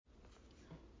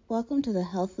Welcome to the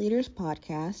Health Leaders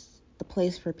Podcast, the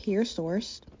place for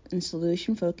peer-sourced and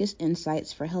solution-focused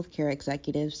insights for healthcare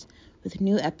executives, with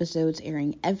new episodes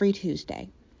airing every Tuesday.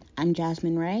 I'm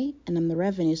Jasmine Ray, and I'm the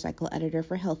Revenue Cycle Editor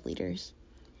for Health Leaders.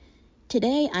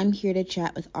 Today, I'm here to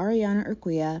chat with Arianna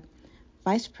Urquia,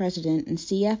 Vice President and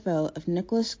CFO of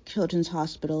Nicklaus Children's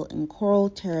Hospital in Coral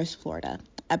Terrace, Florida,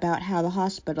 about how the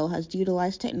hospital has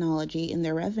utilized technology in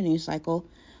their revenue cycle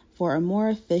for a more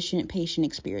efficient patient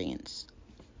experience.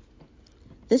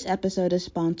 This episode is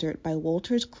sponsored by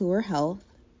Wolters Kluwer Health,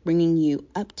 bringing you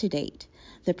Up to Date,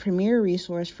 the premier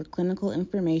resource for clinical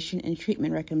information and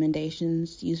treatment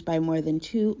recommendations used by more than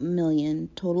 2 million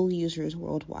total users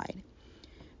worldwide.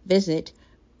 Visit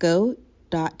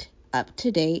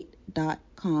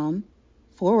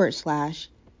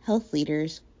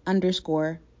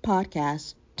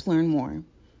go.uptodate.com/healthleaders_podcast to learn more.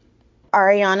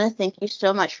 Arianna, thank you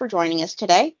so much for joining us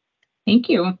today. Thank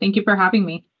you. Thank you for having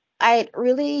me. I'd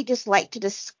really just like to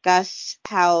discuss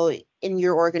how in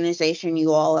your organization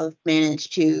you all have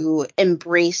managed to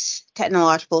embrace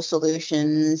technological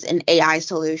solutions and AI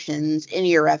solutions in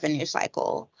your revenue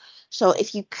cycle. So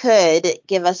if you could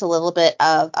give us a little bit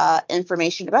of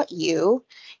information about you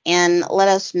and let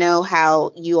us know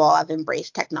how you all have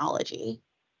embraced technology.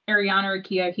 Arianna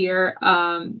Urquia here,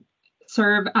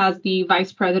 serve as the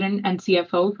Vice President and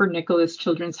CFO for Nicklaus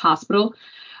Children's Hospital.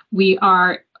 We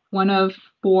are one of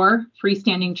 4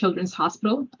 freestanding children's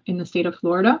hospitals in the state of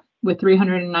Florida with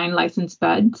 309 licensed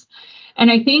beds. And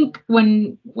I think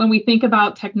when we think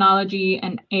about technology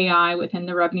and AI within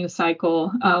the revenue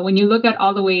cycle, when you look at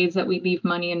all the ways that we leave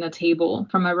money on the table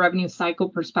from a revenue cycle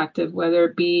perspective, whether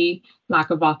it be lack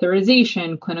of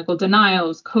authorization, clinical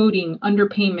denials, coding,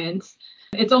 underpayments,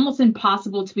 it's almost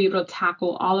impossible to be able to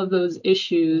tackle all of those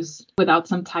issues without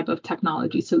some type of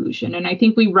technology solution. And I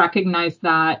think we recognize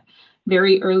that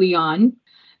very early on.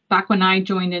 Back when I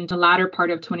joined in the latter part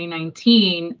of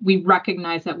 2019, we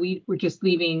recognized that we were just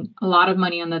leaving a lot of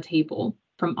money on the table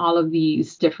from all of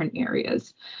these different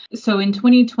areas. So in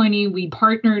 2020, we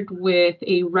partnered with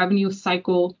a revenue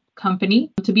cycle company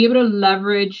to be able to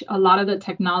leverage a lot of the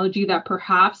technology that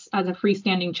perhaps as a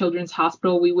freestanding children's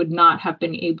hospital, we would not have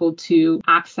been able to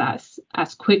access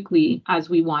as quickly as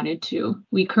we wanted to.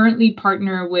 We currently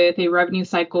partner with a revenue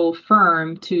cycle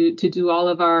firm to do all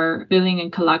of our billing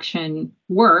and collection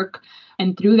work.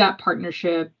 And through that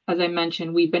partnership, as I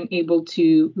mentioned, we've been able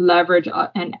to leverage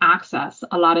and access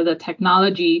a lot of the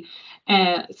technology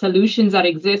solutions that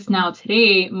exist now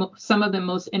today, some of the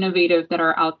most innovative that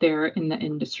are out there in the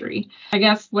industry. I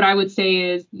guess what I would say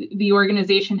is the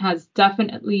organization has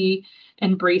definitely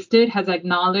embraced it, has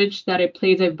acknowledged that it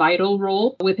plays a vital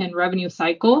role within revenue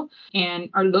cycle, and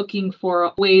are looking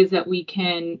for ways that we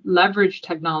can leverage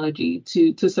technology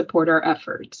to support our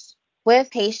efforts. With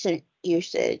patient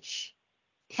usage,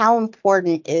 how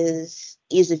important is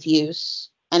ease of use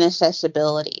and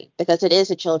accessibility? Because it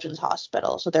is a children's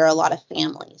hospital, so there are a lot of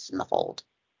families in the fold.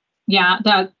 Yeah,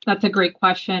 that's a great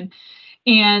question.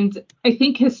 And I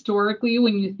think historically,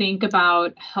 when you think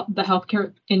about the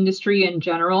healthcare industry in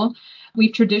general,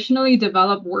 we've traditionally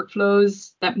developed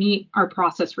workflows that meet our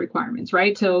process requirements,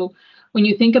 right? So when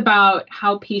you think about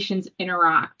how patients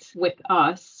interact with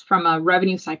us from a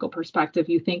revenue cycle perspective,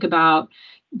 you think about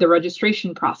the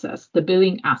registration process, the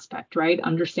billing aspect, right?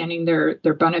 Understanding their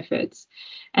benefits.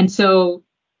 And so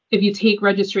if you take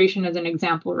registration as an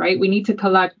example, right, we need to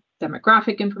collect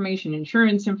demographic information,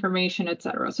 insurance information, et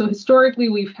cetera. So historically,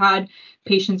 we've had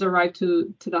patients arrive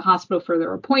to the hospital for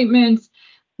their appointments.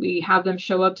 We have them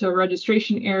show up to a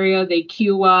registration area, they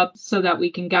queue up so that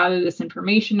we can gather this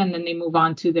information, and then they move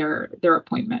on to their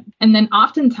appointment. And then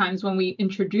oftentimes when we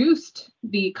introduced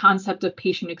the concept of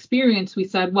patient experience, we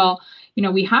said, well,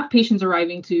 we have patients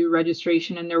arriving to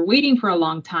registration and they're waiting for a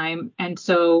long time. And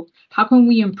so how can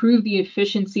we improve the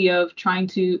efficiency of trying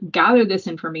to gather this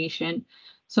information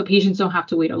so patients don't have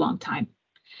to wait a long time?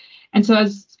 And so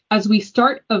as we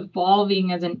start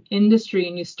evolving as an industry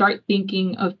and you start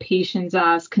thinking of patients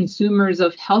as consumers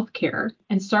of healthcare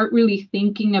and start really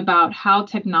thinking about how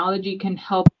technology can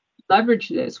help leverage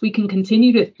this, we can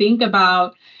continue to think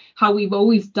about how we've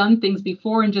always done things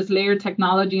before and just layer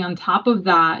technology on top of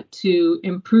that to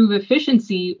improve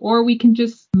efficiency, or we can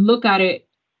just look at it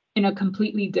in a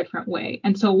completely different way.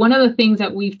 And so one of the things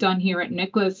that we've done here at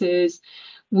Nicklaus is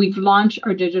we've launched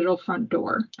our digital front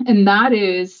door, and that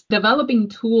is developing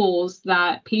tools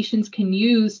that patients can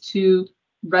use to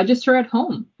register at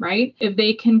home, right? If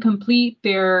they can complete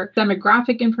their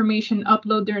demographic information,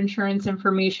 upload their insurance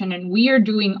information, and we are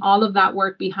doing all of that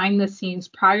work behind the scenes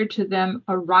prior to them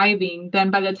arriving, then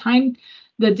by the time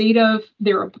the date of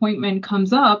their appointment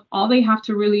comes up, all they have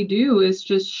to really do is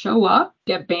just show up,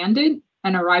 get banded,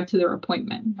 and arrive to their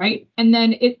appointment, right? And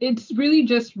then it's really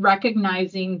just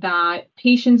recognizing that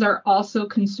patients are also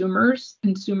consumers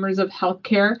of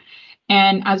healthcare.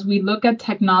 And as we look at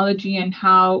technology and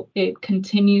how it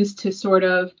continues to sort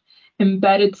of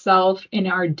embed itself in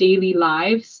our daily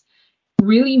lives,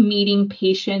 really meeting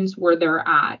patients where they're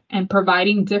at and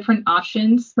providing different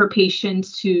options for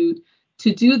patients to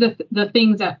do the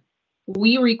things that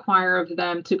we require of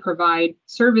them to provide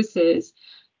services,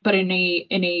 but in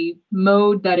a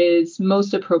mode that is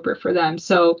most appropriate for them.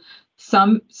 So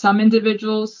some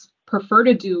individuals prefer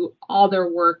to do all their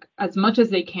work as much as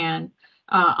they can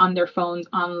on their phones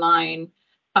online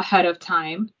ahead of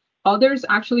time. Others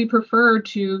actually prefer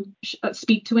to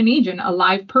speak to an agent, a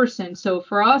live person. So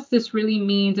for us, this really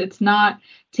means it's not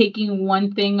taking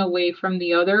one thing away from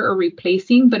the other or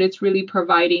replacing, but it's really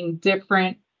providing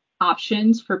different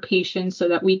options for patients so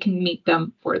that we can meet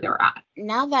them where they're at.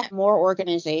 Now that more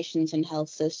organizations and health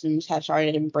systems have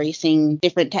started embracing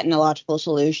different technological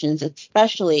solutions,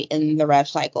 especially in the rev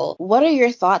cycle, what are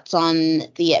your thoughts on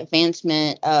the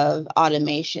advancement of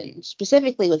automation,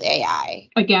 specifically with AI?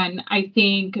 Again, I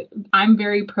think I'm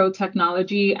very pro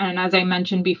technology. And as I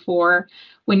mentioned before,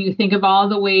 when you think of all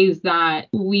the ways that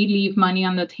we leave money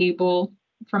on the table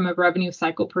from a revenue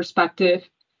cycle perspective,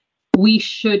 we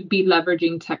should be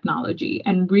leveraging technology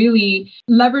and really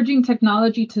leveraging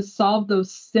technology to solve those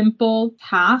simple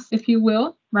tasks, if you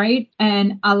will, right?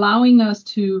 And allowing us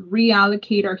to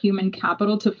reallocate our human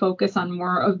capital to focus on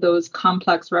more of those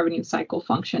complex revenue cycle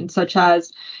functions, such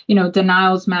as,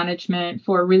 denials management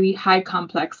for really high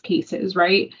complex cases,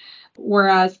 right?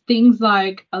 Whereas things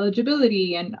like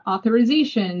eligibility and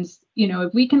authorizations,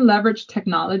 if we can leverage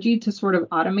technology to sort of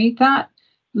automate that,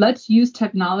 let's use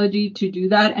technology to do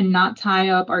that and not tie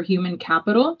up our human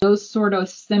capital, those sort of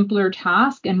simpler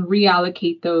tasks, and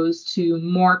reallocate those to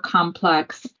more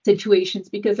complex situations.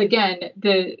 Because again,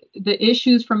 the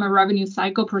issues from a revenue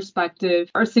cycle perspective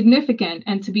are significant.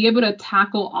 And to be able to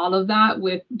tackle all of that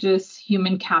with just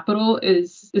human capital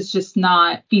is just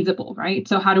not feasible, right?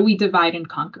 So how do we divide and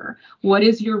conquer? What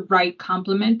is your right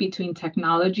complement between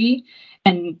technology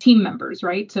and team members,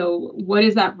 right? So what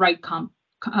is that right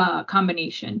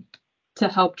combination to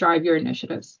help drive your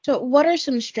initiatives? So what are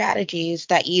some strategies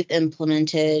that you've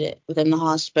implemented within the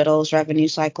hospital's revenue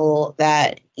cycle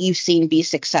that you've seen be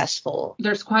successful?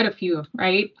 There's quite a few,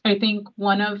 right? I think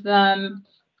one of them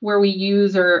where we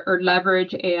use or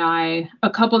leverage AI, a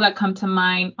couple that come to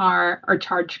mind are our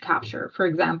charge capture. For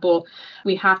example,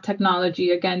 we have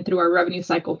technology, again, through our revenue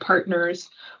cycle partners,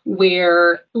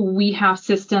 where we have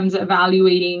systems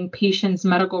evaluating patients'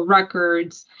 medical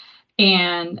records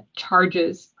and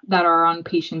charges that are on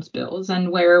patients' bills,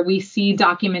 and where we see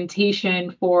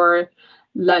documentation for,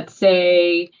 let's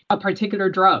say, a particular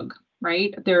drug,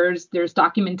 right? There's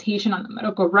documentation on the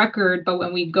medical record, but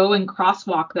when we go and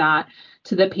crosswalk that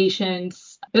to the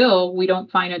patient's bill, we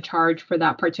don't find a charge for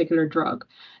that particular drug.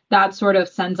 That sort of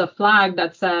sends a flag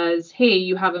that says, hey,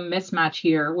 you have a mismatch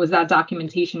here. Was that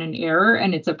documentation an error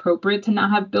and it's appropriate to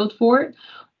not have billed for it?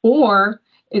 Or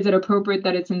is it appropriate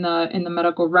that it's in the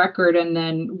medical record and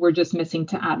then we're just missing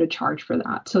to add a charge for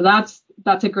that? So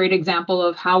that's a great example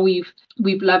of how we've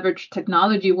leveraged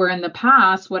technology, where in the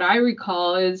past, what I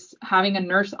recall is having a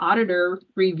nurse auditor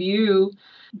review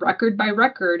record by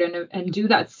record and do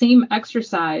that same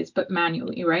exercise, but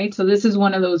manually, right? So this is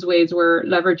one of those ways where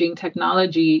leveraging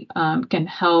technology can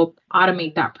help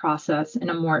automate that process in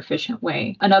a more efficient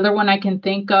way. Another one I can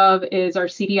think of is our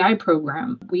CDI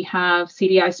program. We have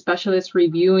CDI specialists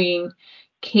reviewing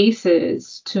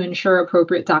cases to ensure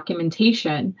appropriate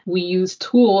documentation. We use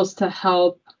tools to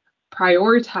help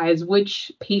prioritize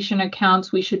which patient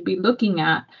accounts we should be looking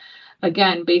at,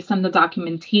 again, based on the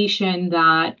documentation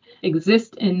that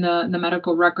exists in the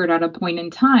medical record at a point in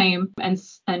time, and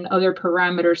other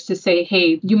parameters to say,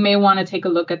 hey, you may want to take a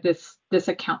look at this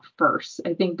account first.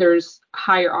 I think there's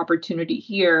higher opportunity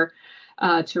here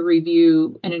to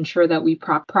review and ensure that we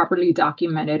properly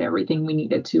documented everything we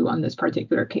needed to on this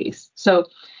particular case. So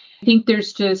I think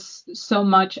there's just so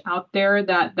much out there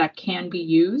that can be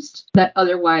used that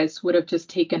otherwise would have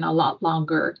just taken a lot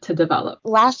longer to develop.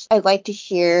 Last, I'd like to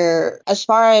hear, as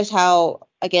far as how,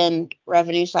 again,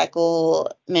 revenue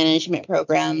cycle management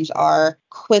programs are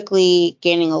quickly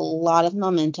gaining a lot of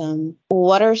momentum,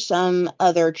 what are some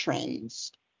other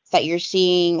trends that you're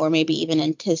seeing or maybe even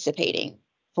anticipating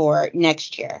for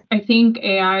next year? I think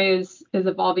AI is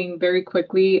evolving very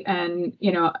quickly, and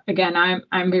again,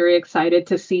 I'm very excited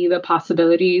to see the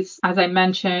possibilities. As I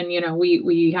mentioned,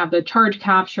 we have the charge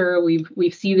capture. We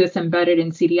see this embedded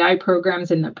in CDI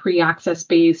programs in the pre-access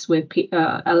space with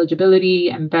eligibility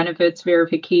and benefits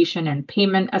verification and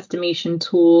payment estimation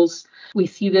tools. We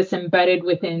see this embedded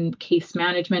within case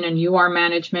management and UR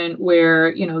management,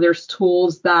 where there's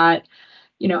tools that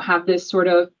have this sort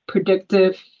of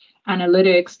predictive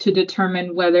analytics to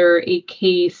determine whether a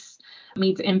case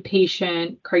meets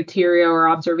inpatient criteria or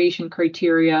observation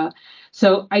criteria.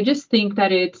 So I just think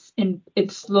that it's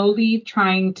slowly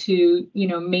trying to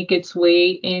make its way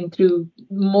in through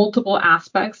multiple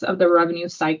aspects of the revenue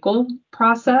cycle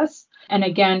process. And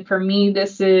again, for me,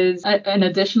 this is an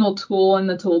additional tool in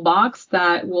the toolbox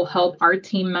that will help our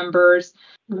team members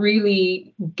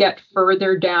really get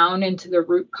further down into the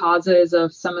root causes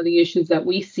of some of the issues that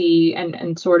we see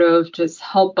and sort of just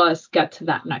help us get to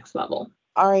that next level.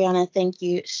 Arianna, thank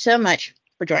you so much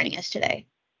for joining us today.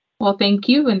 Well, thank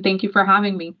you, and thank you for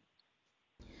having me.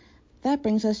 That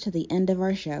brings us to the end of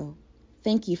our show.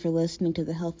 Thank you for listening to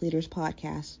the Health Leaders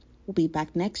Podcast. We'll be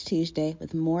back next Tuesday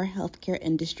with more healthcare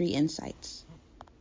industry insights.